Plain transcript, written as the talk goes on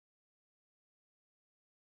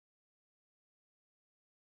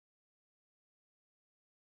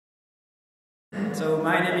So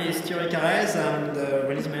my name is Thierry Carrez. I'm the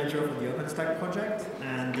release manager for the Openstack project,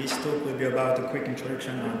 and this talk will be about a quick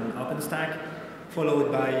introduction on Openstack,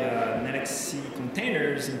 followed by an LXC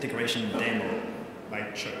containers integration demo by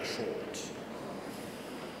Chuck Short.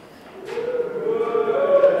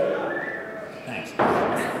 Thanks.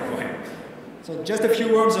 So just a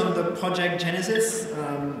few words on the project genesis.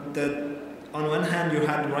 On one hand, you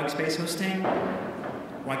had Rackspace hosting.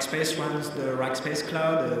 Rackspace runs the Rackspace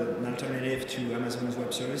Cloud, an alternative to Amazon's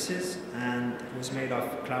Web Services, and it was made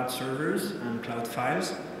of cloud servers and cloud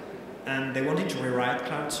files. And they wanted to rewrite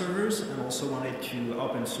cloud servers and also wanted to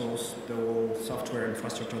open source the whole software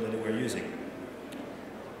infrastructure that they were using.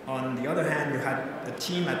 On the other hand, you had a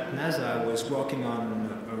team at NASA who was working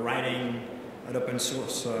on writing an open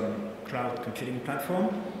source cloud computing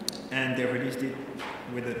platform, and they released it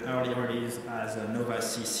with an early release as a Nova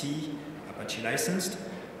CC, Apache licensed.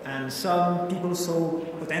 And some people saw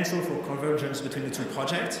potential for convergence between the two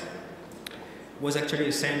projects. It was actually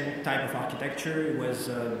the same type of architecture. It was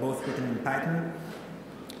both written in Python.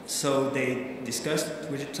 So they discussed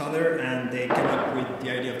with each other and they came up with the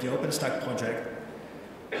idea of the Openstack project,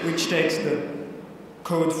 which takes the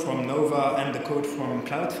code from Nova and the code from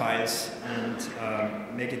cloud files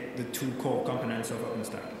and make it the two core components of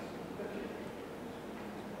Openstack.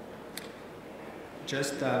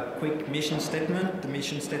 Just a quick mission statement. The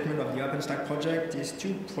mission statement of the Openstack project is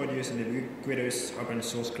to produce an ubiquitous open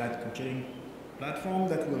source cloud computing platform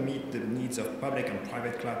that will meet the needs of public and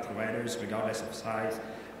private cloud providers regardless of size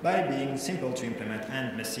by being simple to implement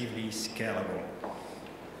and massively scalable.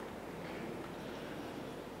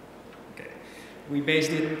 Okay. We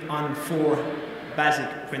based it on 4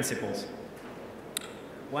 basic principles.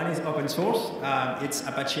 One is open source. It's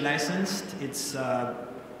Apache licensed. It's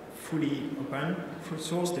fully open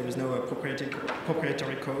source. There is no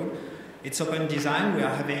proprietary code. It's open design. We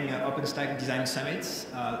are having OpenStack design summits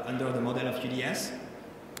under the model of UDS.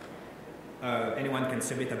 Anyone can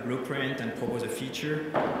submit a blueprint and propose a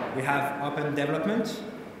feature. We have open development.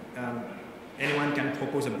 Anyone can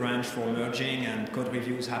propose a branch for merging, and code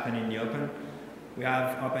reviews happen in the open. We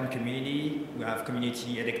have open community. We have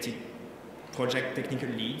community elected project technical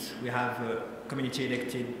leads. We have community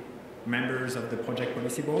elected members of the project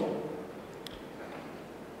policy board.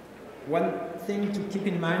 One thing to keep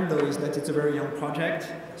in mind, though, is that it's a very young project.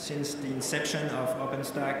 Since the inception of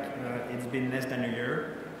OpenStack, it's been less than a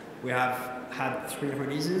year. We have had 3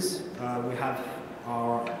 releases. We have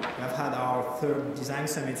had our 3rd design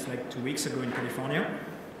summits like 2 weeks ago in California.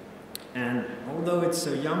 And although it's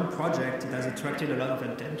a young project, it has attracted a lot of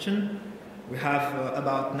attention. We have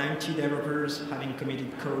about 90 developers having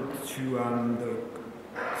committed code to the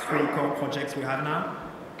 3 core projects we have now.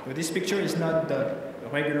 But this picture is not the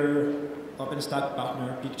regular OpenStack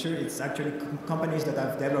partner picture. It's actually companies that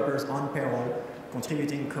have developers on payroll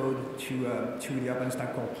contributing code to the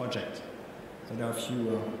OpenStack core project. So there are a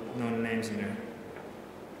few known names in there.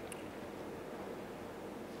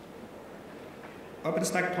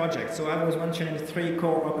 OpenStack project. So I was mentioning 3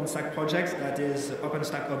 core OpenStack projects. That is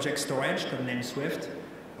OpenStack Object Storage, codenamed Swift,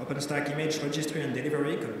 OpenStack Image Registry and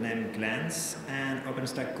Delivery, codenamed Glance, and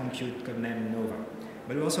OpenStack Compute, codenamed Nova.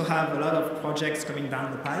 But we also have a lot of projects coming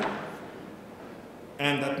down the pipe,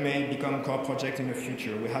 and that may become core projects in the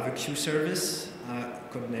future. We have a queue service,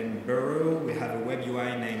 codenamed Burrow. We have a web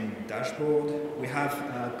UI named Dashboard. We have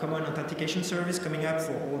a common authentication service coming up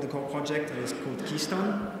for all the core projects that is called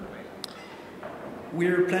Keystone.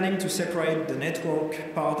 We're planning to separate the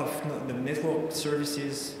network part of the network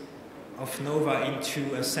services of Nova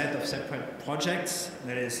into a set of separate projects.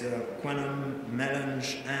 That is Quantum,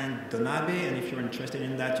 Melange, and Donabe. And if you're interested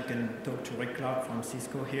in that, you can talk to Rick Clark from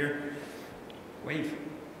Cisco here. Wave.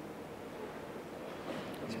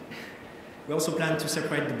 We also plan to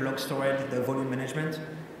separate the block storage, the volume management,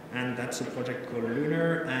 and that's a project called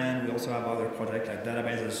Lunar. And we also have other projects like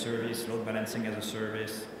database as a service, load balancing as a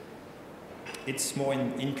service. It's more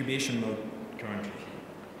in incubation mode currently.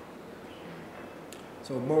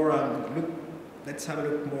 So more, let's have a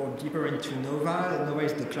look more deeper into Nova. Nova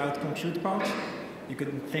is the cloud compute part. You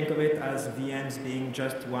could think of it as VMs being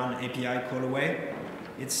just one API call away.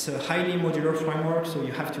 It's a highly modular framework, so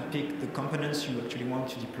you have to pick the components you actually want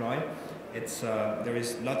to deploy. There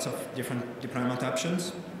is lots of different deployment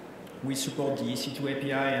options. We support the EC2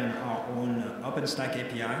 API and our own OpenStack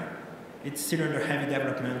API. It's still under heavy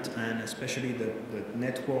development, and especially the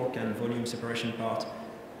network and volume separation part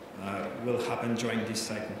will happen during this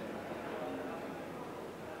cycle.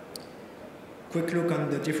 Quick look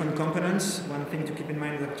on the different components. One thing to keep in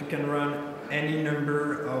mind is that you can run any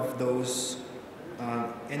number of those,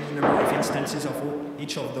 any number of instances of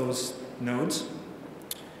each of those nodes.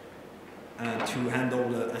 to handle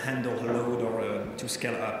a load or to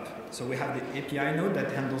scale up. So we have the API node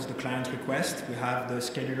that handles the client request. We have the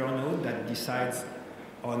scheduler node that decides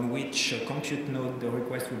on which compute node the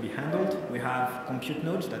request will be handled. We have compute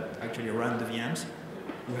nodes that actually run the VMs.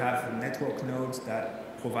 We have network nodes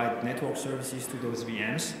that provide network services to those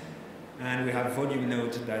VMs. And we have volume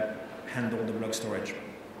nodes that handle the block storage.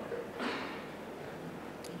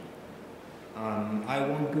 I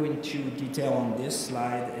won't go into detail on this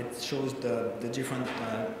slide. It shows the different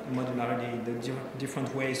modularity, the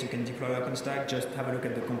different ways you can deploy OpenStack. Just have a look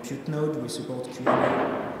at the compute node. We support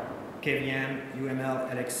QEMU, KVM,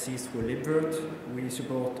 UML, LXC through libvirt. We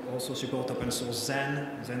also support open source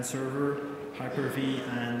Zen Server, Hyper-V,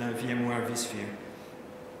 and VMware vSphere.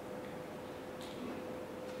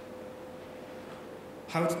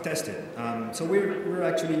 How to test it? So we're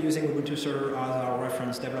actually using Ubuntu Server as our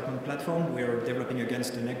reference development platform. We're developing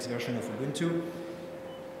against the next version of Ubuntu.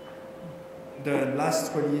 The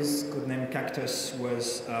last release, codenamed Cactus,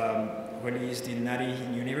 was released in Natty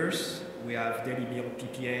in Universe. We have daily build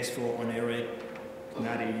PPAs for Oneiric,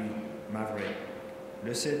 Natty, Maverick,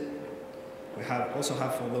 Lucid. We also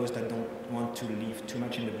have, for those that don't want to leave too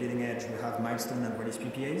much in the bleeding edge, we have milestone and release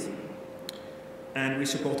PPAs. And we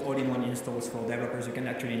support all-in-one installs for developers. You can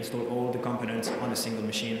actually install all the components on a single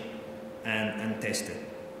machine and test it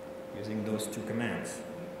using those two commands.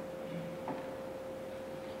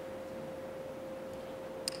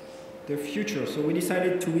 The future. So we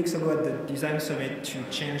decided 2 weeks ago at the Design Summit to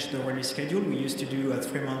change the release schedule. We used to do a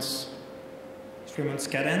 3 months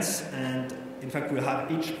cadence, and in fact we'll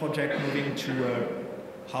have each project moving to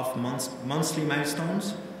monthly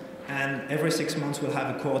milestones. And every 6 months, we'll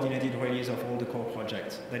have a coordinated release of all the core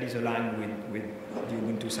projects that is aligned with the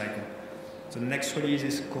Ubuntu cycle. So the next release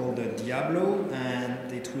is called Diablo,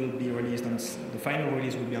 and it will be released on, the final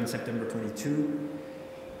release will be on September 22.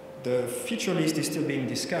 The feature list is still being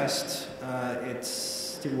discussed. It's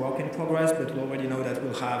still work in progress, but we already know that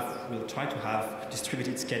we'll try to have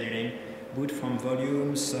distributed scheduling, boot from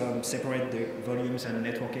volumes, separate the volumes and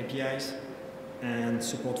network APIs, and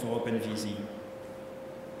support for OpenVZ.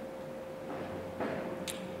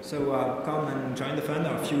 So come and join the fun.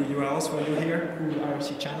 There are a few URLs for you here, cool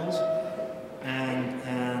IRC channels,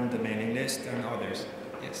 and the mailing list and others.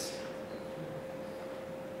 Yes.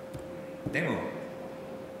 Demo.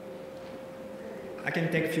 I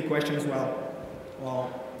can take a few questions while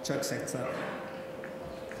Chuck sets up.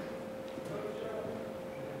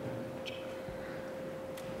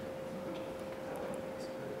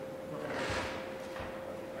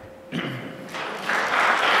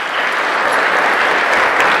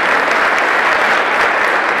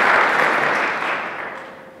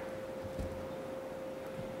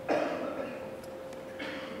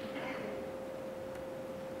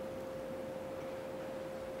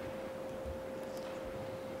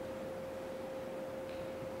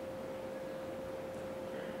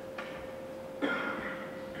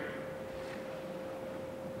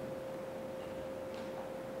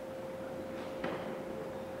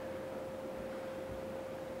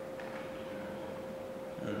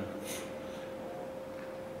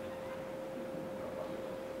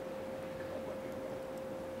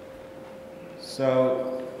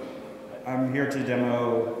 So I'm here to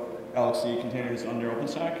demo LXC containers under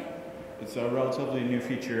Openstack. It's a relatively new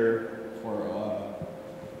feature for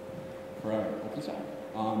Openstack.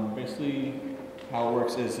 Basically, how it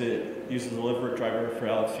works is it uses a libvirt driver for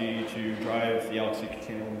LXC to drive the LXC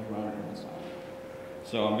container when we run it on Openstack.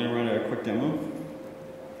 So I'm going to run a quick demo.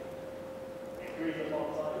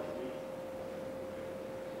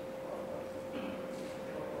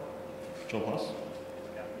 Control plus.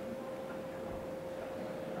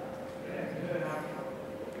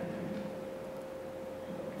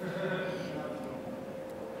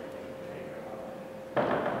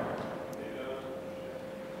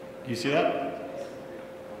 Do you see that?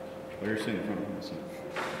 Well, you're sitting in front of me.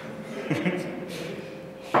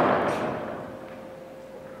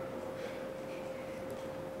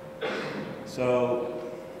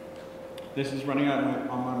 So this is running on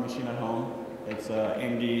my machine at home. It's an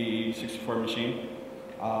AMD 64 machine.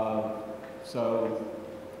 So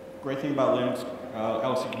great thing about Linux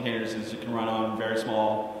LXC containers is you can run on very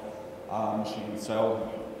small machines. So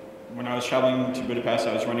when I was traveling to Budapest,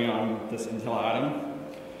 I was running on this Intel Atom.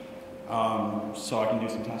 So I can do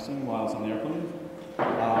some testing while I was on the airplane.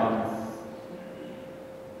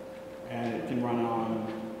 And it can run on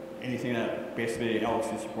anything that basically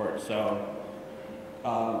LXC supports. So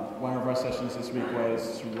one of our sessions this week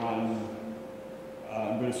was to run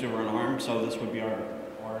Ubuntu server on ARM, so this would be our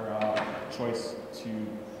choice to,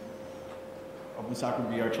 Openstack would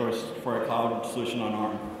be our choice for a cloud solution on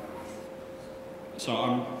ARM. So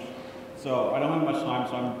I don't have much time,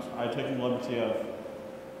 so I'm taking the liberty of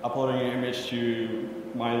uploading an image to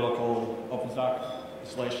my local Openstack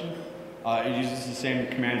installation. It uses the same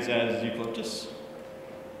commands as Eucalyptus.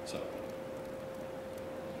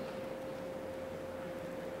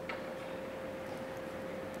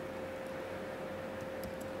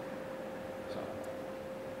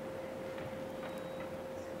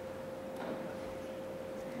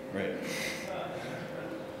 Right.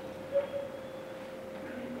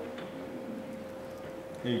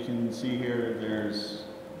 You can see here there's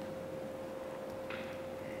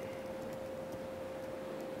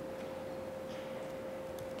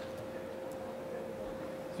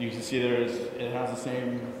you can see it has the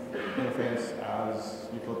same interface as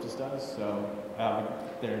Eucalyptus does. So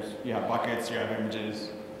you have buckets, you have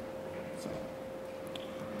images. So.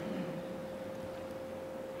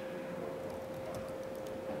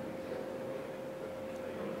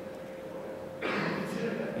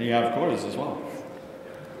 And you have quotas as well.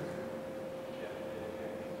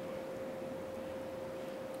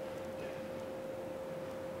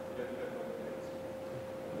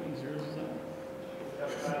 How many zeros is that?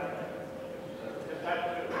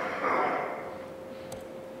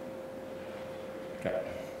 Okay.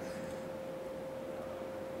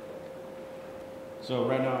 So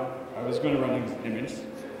right now, I was going to run an image.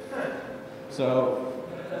 So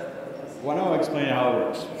why don't I explain how it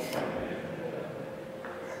works?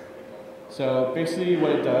 So basically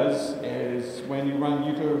what it does is when you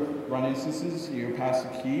run instances, you pass a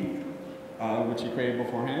key, which you created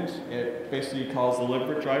beforehand. It basically calls the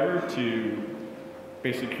libvirt driver to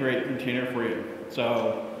basically create a container for you.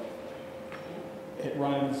 So it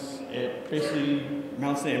basically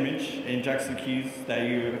mounts the image, it injects the keys that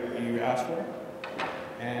you asked for,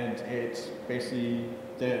 and it basically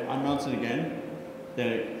then unmounts it again, then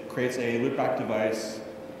it creates a loopback device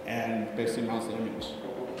and basically mounts the image.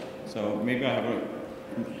 So maybe I have a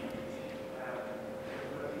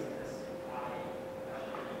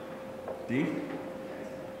D?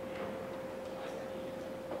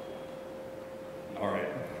 All right.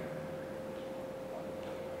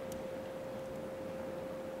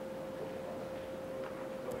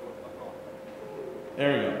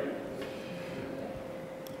 There we go.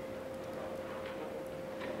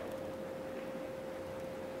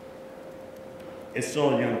 It's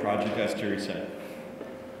still a young project, as Terry said.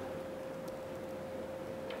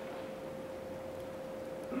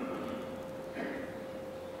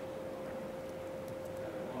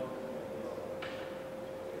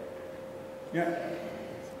 Yeah.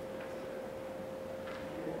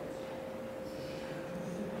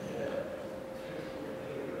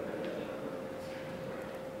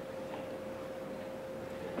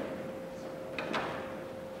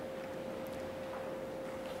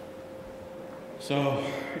 So,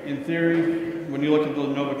 in theory, when you look at the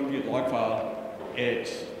Nova Compute log file,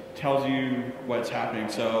 it tells you what's happening.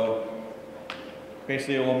 So,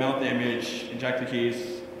 basically, it will mount the image, inject the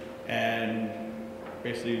keys, and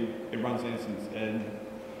basically it runs the instance. And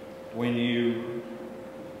when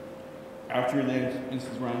after the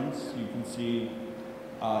instance runs, you can see,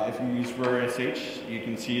 if you use RARSH, you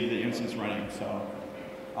can see the instance running. So,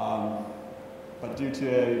 but due to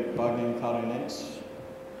a bug in Cloud Init,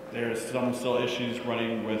 there's some still issues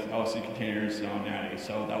running with LC containers on Natty,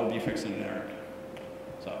 so that will be fixed in Oneiric.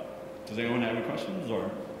 So, does anyone have any questions,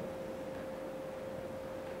 or?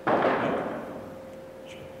 No?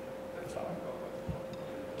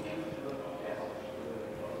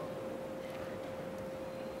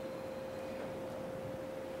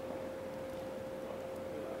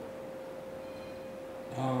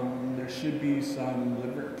 There should be some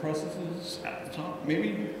libvirt processes at the top,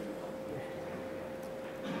 maybe?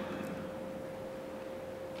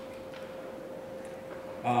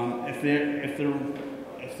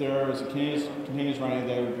 If there was a continuous running,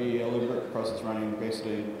 there would be a libvirt process running,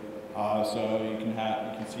 basically. So you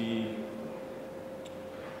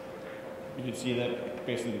can see that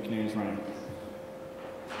basically the continuous running.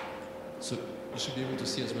 So you should be able to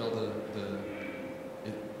see as well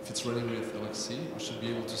if it's running with LXC, you should be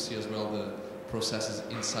able to see as well the processes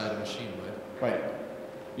inside the machine, right? Right.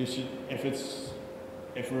 You should, if we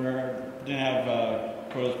didn't have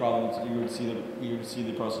code problems, you would see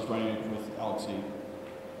the process running with LXC.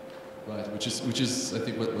 Right, which is I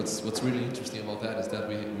think what's really interesting about that is that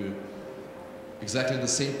we're exactly in the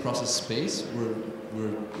same process space.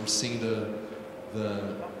 We're seeing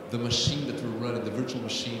the machine that we're running, the virtual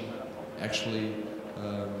machine, actually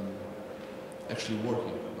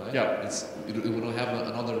working, right? Yeah. We don't have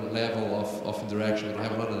another level of interaction. We don't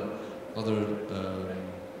have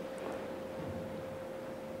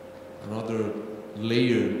another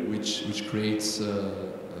layer which creates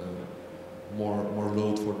more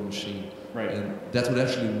load for the machine. Right. And that would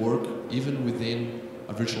actually work even within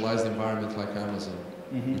a virtualized environment like Amazon,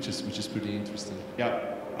 which is pretty interesting.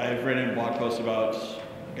 Yeah, I've written blog posts about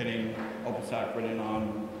getting Openstack written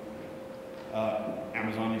on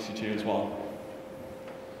Amazon EC2 as well.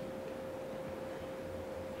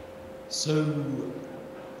 So,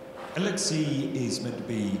 LXC is meant to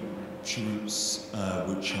be tools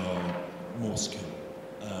which are more secure,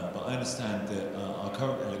 but I understand that our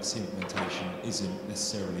current LXC implementation isn't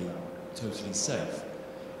necessarily totally safe.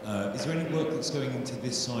 Is there any work that's going into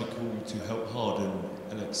this cycle to help harden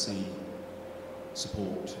LXC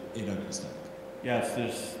support in Openstack? Yes,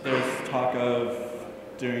 there's talk of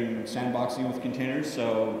doing sandboxing with containers,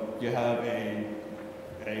 so you have a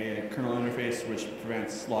kernel interface which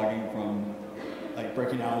prevents logging from like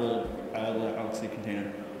breaking out of the LXC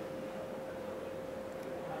container.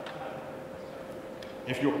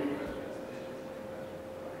 If you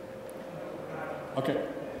okay,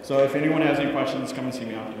 so if anyone has any questions, come and see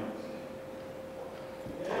me after.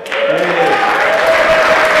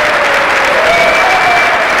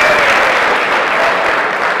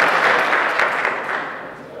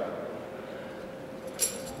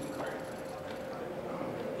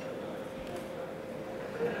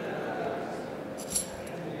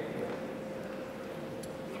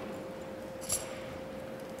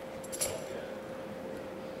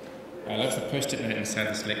 I love the post-it note inside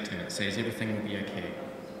the selector. It says everything will be okay.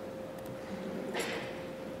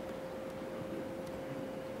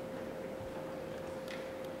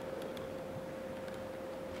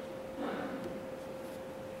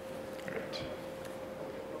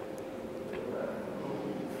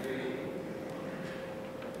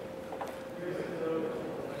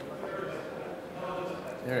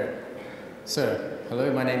 Alright. So,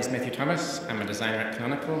 hello, my name is Matthew Thomas. I'm a designer at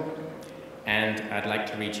Canonical, and I'd like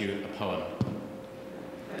to read you a poem.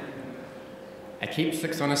 I keep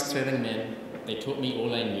 6 honest serving men. They taught me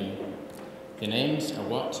all I knew. Their names are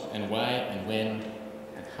what and why and when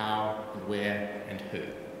and how and where and who.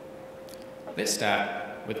 Let's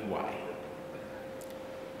start with why.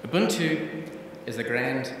 Ubuntu is a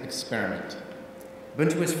grand experiment.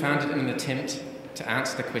 Ubuntu was founded in an attempt to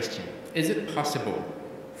answer the question, is it possible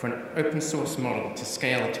for an open source model to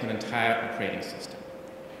scale to an entire operating system?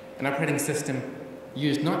 An operating system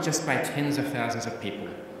used not just by tens of thousands of people,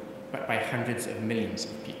 but by hundreds of millions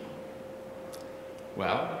of people.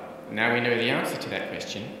 Well, now we know the answer to that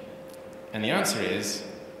question, and the answer is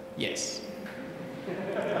yes.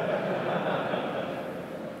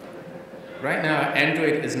 Right now,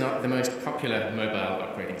 Android is not the most popular mobile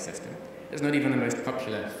operating system. It's not even the most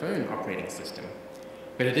popular phone operating system.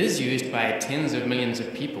 But it is used by tens of millions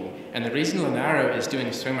of people, and the reason Linaro is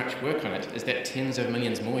doing so much work on it is that tens of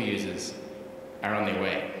millions more users are on their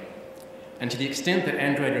way. And to the extent that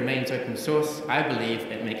Android remains open source, I believe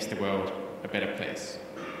it makes the world a better place.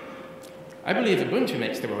 I believe Ubuntu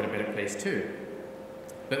makes the world a better place too.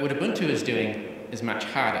 But what Ubuntu is doing is much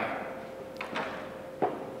harder.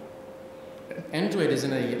 Android is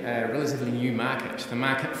in a relatively new market, the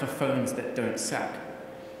market for phones that don't suck.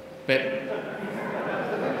 But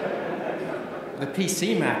the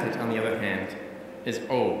PC market, on the other hand, is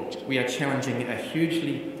old. We are challenging a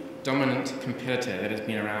hugely dominant competitor that has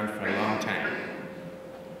been around for a long time.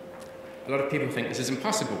 A lot of people think this is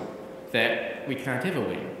impossible, that we can't ever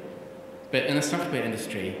win. But in the software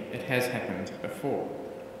industry, it has happened before.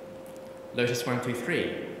 Lotus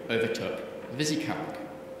 123 overtook VisiCalc.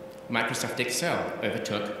 Microsoft Excel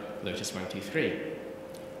overtook Lotus 123.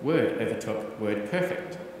 Word overtook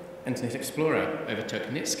WordPerfect. Internet Explorer overtook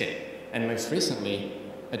Netscape. And most recently,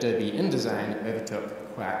 Adobe InDesign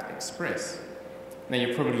overtook Quark Express. Now,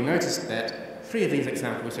 you've probably noticed that 3 of these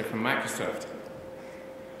examples are from Microsoft.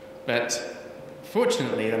 But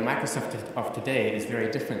fortunately, the Microsoft of today is very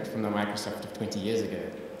different from the Microsoft of 20 years ago.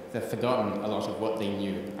 They've forgotten a lot of what they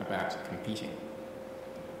knew about competing.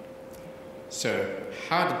 So,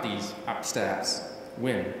 how did these upstarts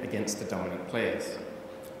win against the dominant players?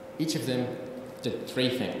 Each of them did 3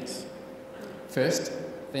 things. First,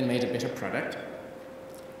 they made a better product.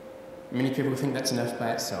 Many people think that's enough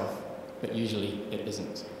by itself, but usually it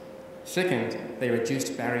isn't. Second, they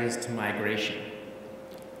reduced barriers to migration.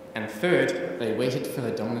 And third, they waited for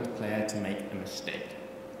the dominant player to make a mistake.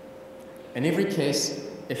 In every case,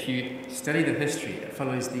 if you study the history, it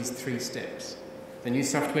follows these 3 steps. The new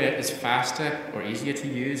software is faster or easier to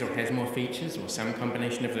use or has more features or some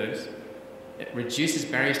combination of those. It reduces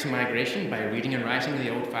barriers to migration by reading and writing the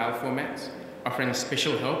old file formats, offering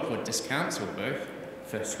special help or discounts or both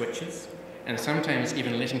for switches, and sometimes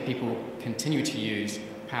even letting people continue to use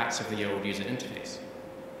parts of the old user interface.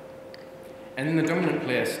 And then the dominant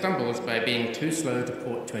player stumbles by being too slow to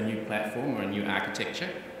port to a new platform or a new architecture,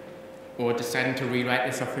 or deciding to rewrite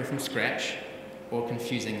their software from scratch, or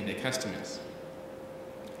confusing their customers.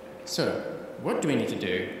 So, what do we need to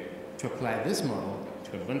do to apply this model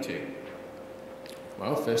to Ubuntu?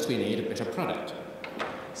 Well, first we need a better product.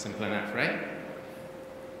 Simple enough, right?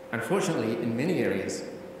 Unfortunately, in many areas,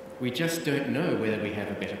 we just don't know whether we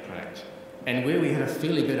have a better product. And where we have a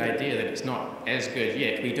fairly good idea that it's not as good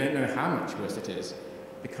yet, we don't know how much worse it is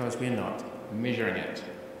because we're not measuring it.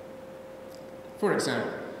 For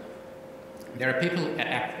example, there are people at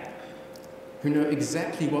Apple who know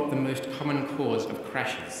exactly what the most common cause of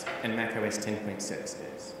crashes in macOS 10.6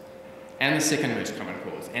 is, and the second most common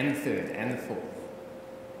cause, and the third, and the fourth.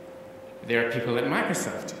 There are people at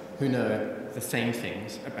Microsoft who know the same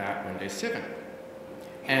things about Windows 7.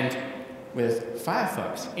 And with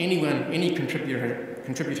Firefox, any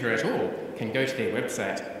contributor at all can go to their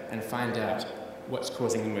website and find out what's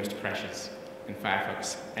causing the most crashes in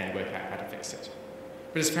Firefox and work out how to fix it.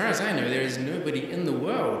 But as far as I know, there is nobody in the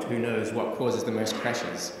world who knows what causes the most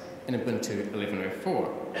crashes in Ubuntu 11.04,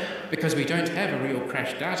 because we don't have a real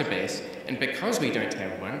crash database, and because we don't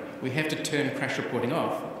have one, we have to turn crash reporting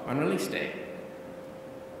off on release day.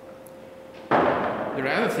 There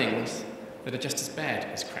are other things that are just as bad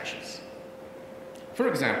as crashes. For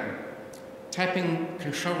example, typing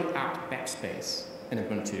Control-Alt-Backspace in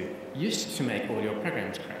Ubuntu used to make all your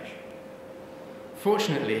programs crash.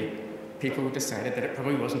 Fortunately, people decided that it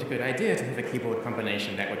probably wasn't a good idea to have a keyboard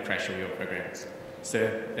combination that would crash all your programs. So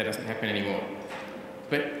that doesn't happen anymore.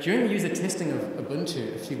 But during user testing of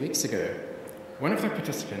Ubuntu a few weeks ago, one of the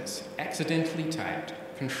participants accidentally typed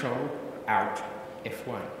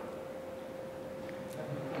Control-Alt-F1.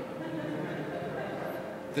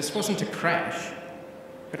 This wasn't a crash,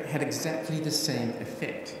 but it had exactly the same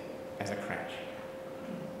effect as a crash.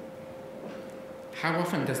 How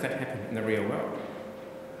often does that happen in the real world?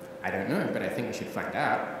 I don't know, but I think we should find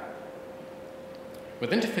out.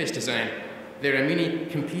 With interface design, there are many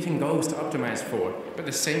competing goals to optimize for, but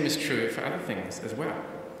the same is true for other things as well.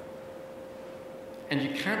 And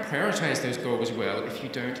you can't prioritize those goals well if you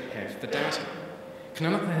don't have the data.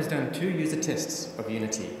 Canonical has done 2 user tests of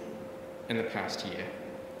Unity in the past year.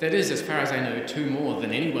 That is, as far as I know, 2 more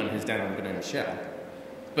than anyone has done on GNOME Shell.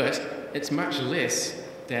 But it's much less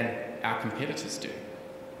than our competitors do.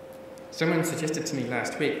 Someone suggested to me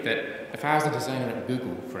last week that if I was a designer at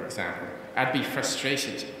Google, for example, I'd be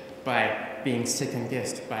frustrated by being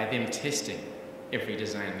second-guessed by them testing every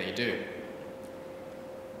design they do.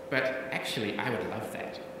 But actually, I would love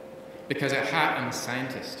that. Because at heart, I'm a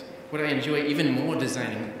scientist. What I enjoy even more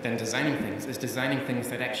than designing things is designing things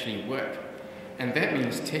that actually work. And that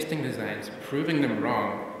means testing designs, proving them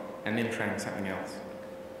wrong, and then trying something else.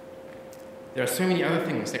 There are so many other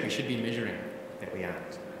things that we should be measuring that we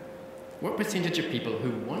aren't. What percentage of people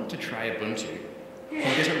who want to try Ubuntu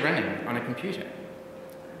can get it running on a computer?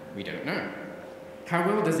 We don't know. How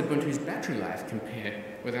well does Ubuntu's battery life compare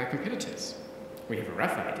with our competitors? We have a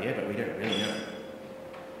rough idea, but we don't really know.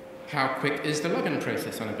 How quick is the login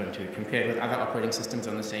process on Ubuntu compared with other operating systems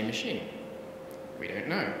on the same machine? We don't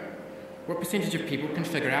know. What percentage of people can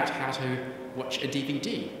figure out how to watch a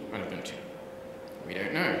DVD on Ubuntu? We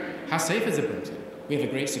don't know. How safe is Ubuntu? We have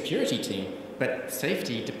a great security team, but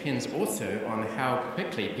safety depends also on how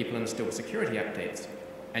quickly people install security updates,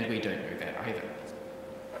 and we don't know that either.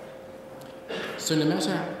 So no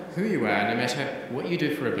matter who you are, no matter what you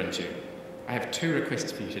do for Ubuntu, I have 2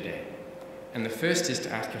 requests for you today. And the first is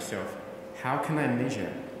to ask yourself, how can I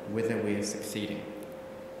measure whether we're succeeding?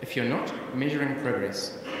 If you're not measuring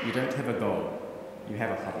progress, you don't have a goal, you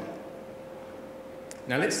have a hobby.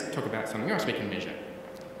 Now let's talk about something else we can measure,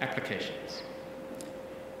 applications.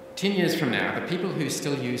 10 years from now, the people who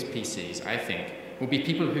still use PCs, I think, will be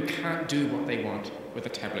people who can't do what they want with a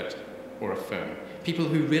tablet or a phone. People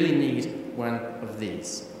who really need one of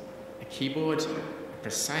these, a keyboard, a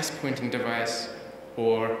precise pointing device,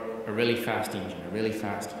 or a really fast engine, a really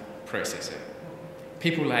fast processor.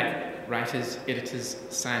 People like writers, editors,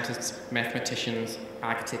 scientists, mathematicians,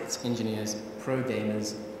 architects, engineers, pro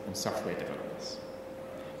gamers, and software developers.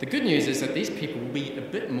 The good news is that these people will be a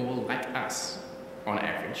bit more like us, on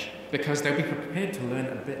average, because they'll be prepared to learn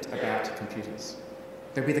a bit about computers.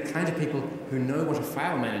 They'll be the kind of people who know what a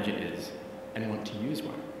file manager is and want to use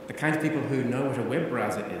one. The kind of people who know what a web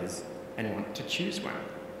browser is and want to choose one.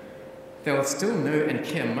 They'll still know and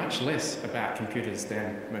care much less about computers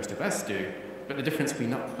than most of us do, but the difference will be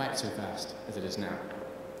not quite so vast as it is now.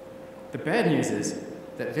 The bad news is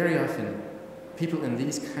that very often, people in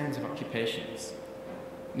these kinds of occupations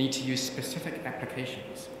need to use specific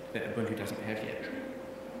applications that Ubuntu doesn't have yet.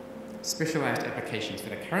 Specialized applications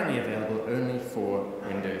that are currently available only for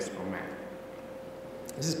Windows or Mac.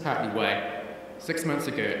 This is partly why 6 months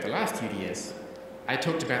ago at the last UDS, I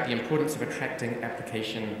talked about the importance of attracting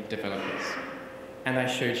application developers. And I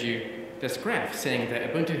showed you this graph saying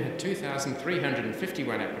that Ubuntu had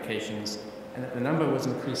 2,351 applications and that the number was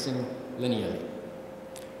increasing linearly.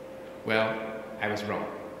 Well, I was wrong.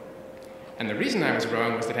 And the reason I was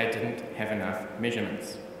wrong was that I didn't have enough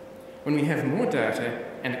measurements. When we have more data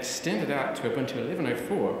and extend it out to Ubuntu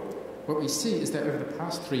 11.04, what we see is that over the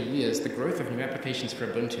past 3 years, the growth of new applications for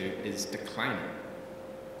Ubuntu is declining.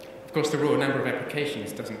 Of course, the raw number of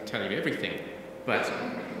applications doesn't tell you everything, but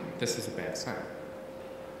this is a bad sign.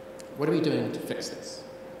 What are we doing to fix this?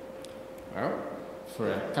 Well,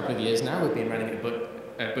 for a couple of years now, we've been running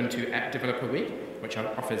Ubuntu App Developer Week, which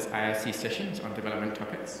offers IRC sessions on development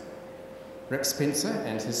topics. Rick Spencer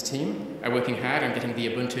and his team are working hard on getting the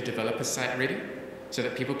Ubuntu developer site ready so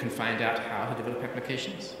that people can find out how to develop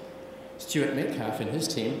applications. Stuart Metcalf and his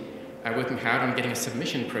team are working hard on getting a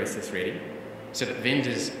submission process ready so that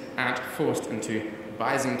vendors aren't forced into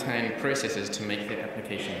Byzantine processes to make their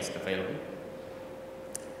applications available.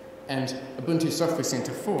 And Ubuntu Software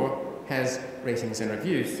Center 4 has ratings and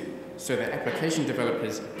reviews so that application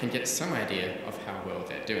developers can get some idea of how well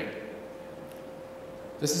they're doing.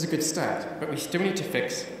 This is a good start, but we still need to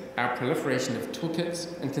fix our proliferation of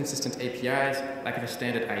toolkits, inconsistent APIs, lack of a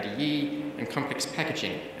standard IDE, and complex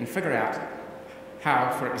packaging, and figure out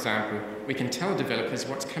how, for example, we can tell developers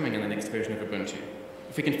what's coming in the next version of Ubuntu.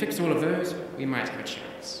 If we can fix all of those, we might have a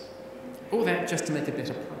chance. All that just to make a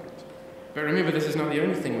better product. But remember, this is not the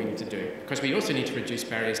only thing we need to do, because we also need to reduce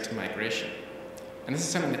barriers to migration. And this is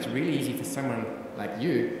something that's really easy for someone like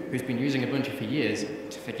you, who's been using Ubuntu for years,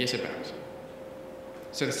 to forget about.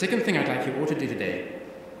 So the second thing I'd like you all to do today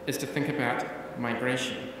is to think about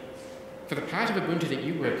migration. For the part of Ubuntu that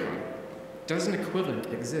you work on, does an equivalent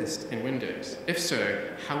exist in Windows? If so,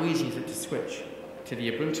 how easy is it to switch to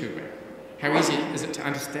the Ubuntu way? How easy is it to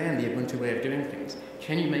understand the Ubuntu way of doing things?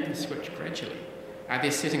 Can you make the switch gradually? Are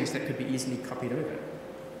there settings that could be easily copied over?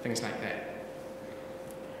 Things like that.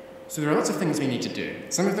 So there are lots of things we need to do.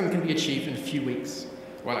 Some of them can be achieved in a few weeks,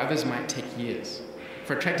 while others might take years.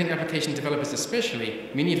 For attracting application developers especially,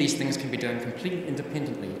 many of these things can be done completely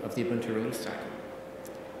independently of the Ubuntu release cycle.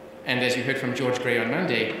 And as you heard from George Gray on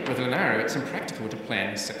Monday, with Linaro, it's impractical to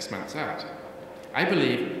plan 6 months out. I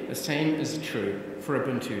believe the same is true for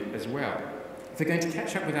Ubuntu as well. If we're going to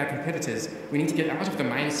catch up with our competitors, we need to get out of the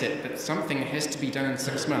mindset that something has to be done in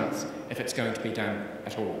 6 months if it's going to be done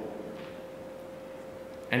at all.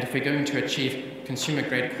 And if we're going to achieve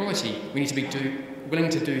consumer-grade quality, we need to be willing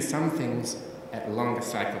to do some things at longer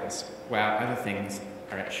cycles, while other things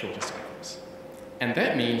are at shorter cycles. And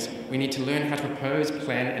that means we need to learn how to propose,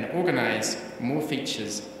 plan, and organize more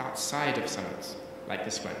features outside of summits, like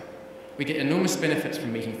this one. We get enormous benefits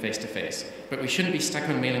from meeting face-to-face, but we shouldn't be stuck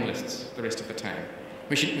on mailing lists the rest of the time.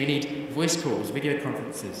 We need voice calls, video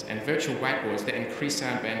conferences, and virtual whiteboards that increase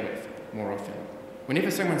our bandwidth more often.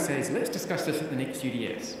 Whenever someone says, let's discuss this at the next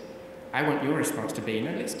UDS, I want your response to be,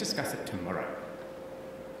 no, let's discuss it tomorrow.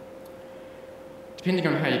 Depending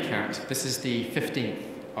on how you count, this is the 15th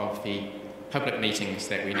of the public meetings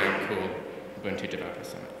that we now call Ubuntu Developer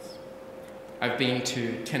Summits. I've been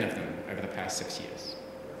to 10 of them over the past 6 years.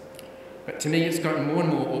 But to me, it's gotten more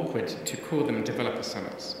and more awkward to call them developer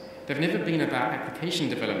summits. They've never been about application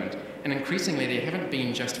development, and increasingly they haven't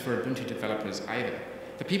been just for Ubuntu developers either.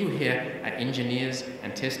 The people here are engineers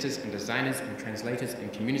and testers and designers and translators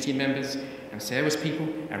and community members and salespeople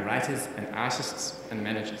and writers and artists and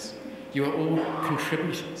managers. You are all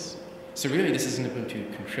contributors. So really, this is an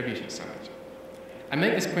Ubuntu Contributor Summit. I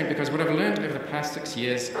make this point because what I've learned over the past 6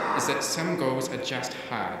 years is that some goals are just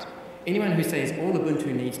hard. Anyone who says all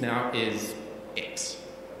Ubuntu needs now is X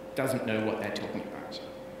doesn't know what they're talking about.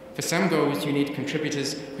 For some goals, you need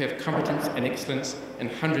contributors who have competence and excellence in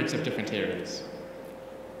hundreds of different areas.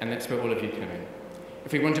 And that's where all of you come in.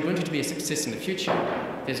 If we want Ubuntu to be a success in the future,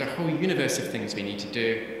 there's a whole universe of things we need to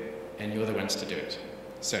do, and you're the ones to do it.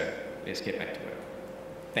 So, let's get back to work.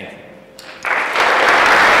 Thank you.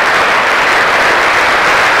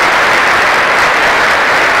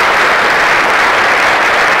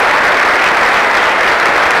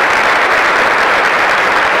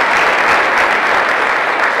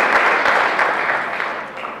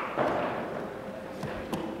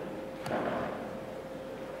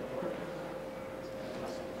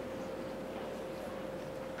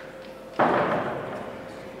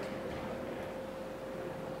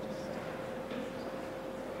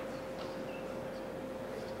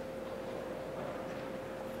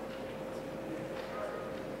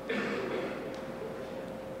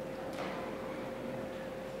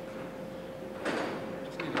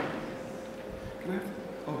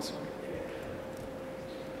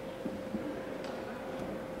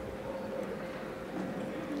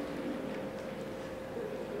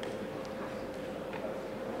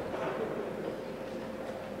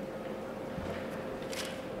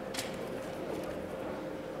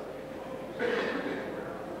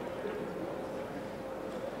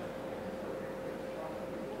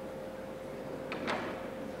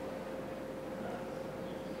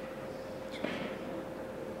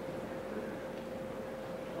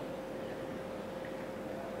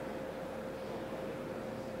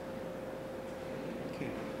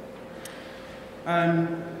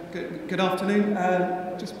 Good afternoon.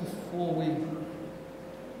 Just before we...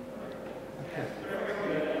 Okay.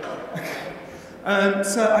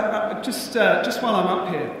 So just while I'm up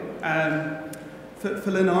here,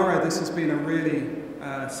 for Linaro, this has been a really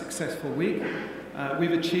successful week.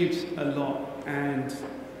 We've achieved a lot, and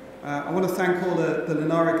I want to thank all the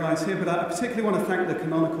Linaro guys here, but I particularly want to thank the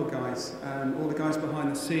Canonical guys, all the guys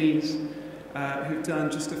behind the scenes who've done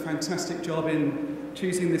just a fantastic job in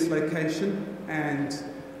choosing this location and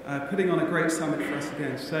putting on a great summit for us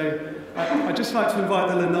again. So I'd just like to invite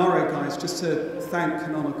the Linaro guys just to thank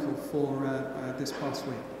Canonical for this past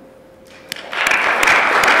week.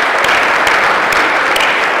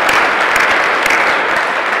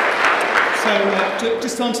 So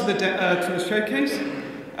just on to the showcase.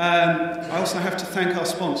 I also have to thank our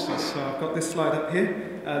sponsors. So I've got this slide up here.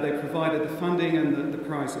 They provided the funding and the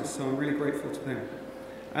prizes, so I'm really grateful to them.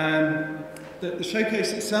 The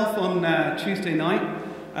showcase itself on Tuesday night,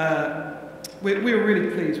 we were really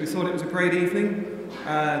pleased. We thought it was a great evening.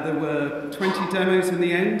 There were 20 demos in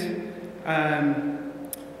the end,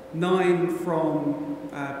 9 from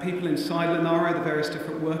people inside Linaro, the various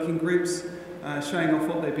different working groups, showing off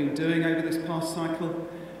what they've been doing over this past cycle.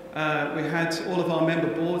 We had all of our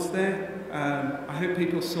member boards there. I hope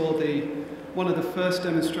people saw one of the first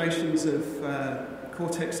demonstrations of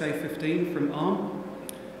Cortex A15 from ARM,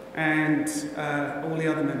 and all the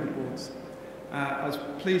other member boards. I was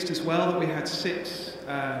pleased as well that we had 6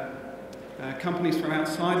 companies from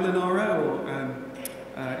outside Linaro,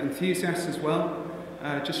 or enthusiasts as well,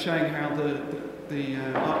 just showing how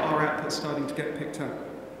our output's starting to get picked up.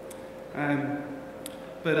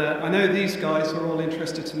 But I know these guys are all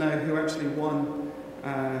interested to know who actually won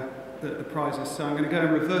the prizes, so I'm going to go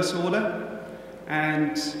in reverse order.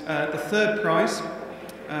 And the third prize,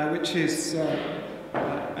 which is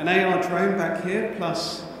an AR drone back here,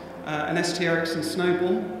 plus an ST Ericsson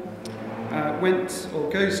Snowball,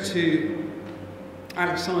 goes to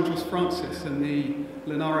Alexandros Francis and the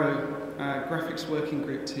Linaro graphics working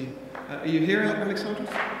group team. Are you here, Alexandros?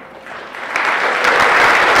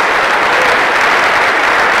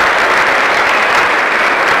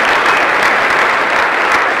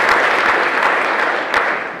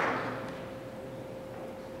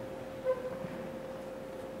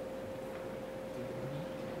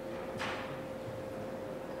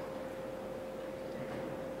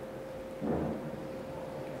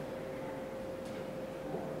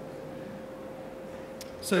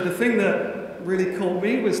 So the thing that really caught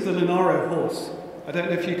me was the Linaro horse. I don't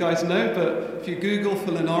know if you guys know, but if you Google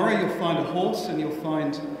for Linaro, you'll find a horse and you'll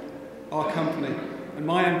find our company. And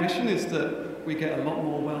my ambition is that we get a lot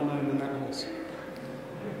more well-known than that horse.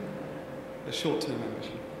 A short-term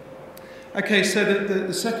ambition. Okay, so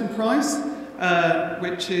the second prize,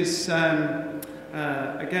 which is,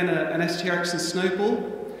 again, an ST Ericsson Snowball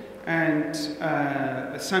and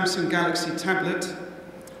a Samsung Galaxy tablet.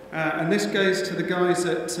 And this goes to the guys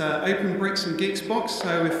at Open Bricks and Geeksbox,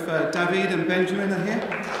 so if David and Benjamin are here.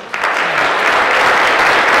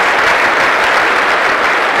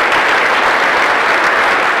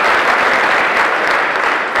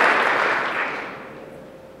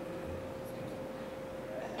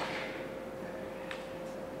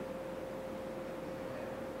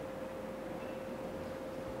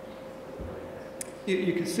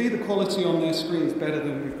 You can see the quality on their screens better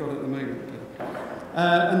than we've got at the moment.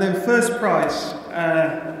 And then first prize.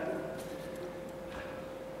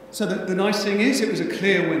 So the nice thing is it was a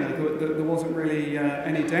clear winner. There wasn't really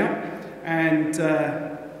any doubt. And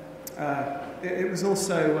it was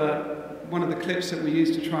also one of the clips that we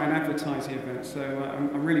used to try and advertise the event. So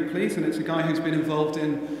I'm really pleased. And it's a guy who's been involved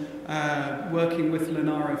in working with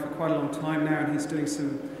Linaro for quite a long time now. And he's doing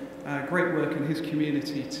some great work in his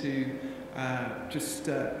community to just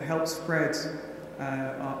help spread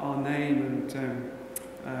our name and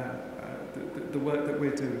the work that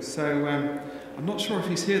we're doing. So I'm not sure if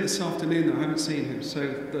he's here this afternoon, though. I haven't seen him. So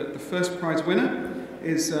the first prize winner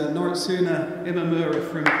is Noritsuna Imamura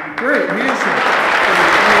from Great Music.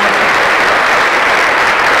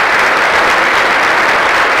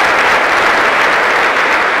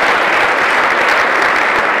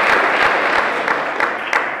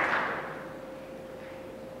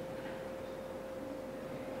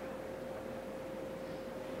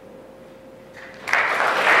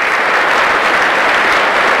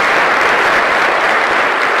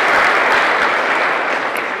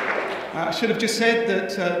 I should have just said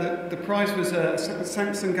that the prize was a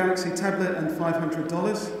Samsung Galaxy tablet and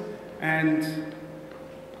 $500. And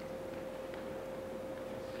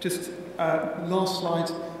just last slide.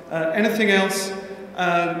 Anything else?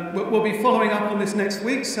 We'll be following up on this next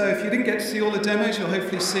week, so if you didn't get to see all the demos, you'll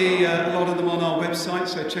hopefully see a lot of them on our website,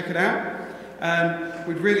 so check it out.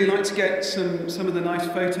 We'd really like to get some of the nice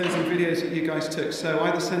photos and videos that you guys took, so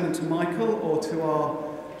either send them to Michael or to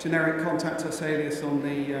our generic contact us alias on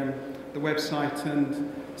the website,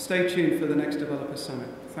 and stay tuned for the next Developer Summit.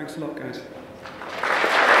 Thanks a lot, guys.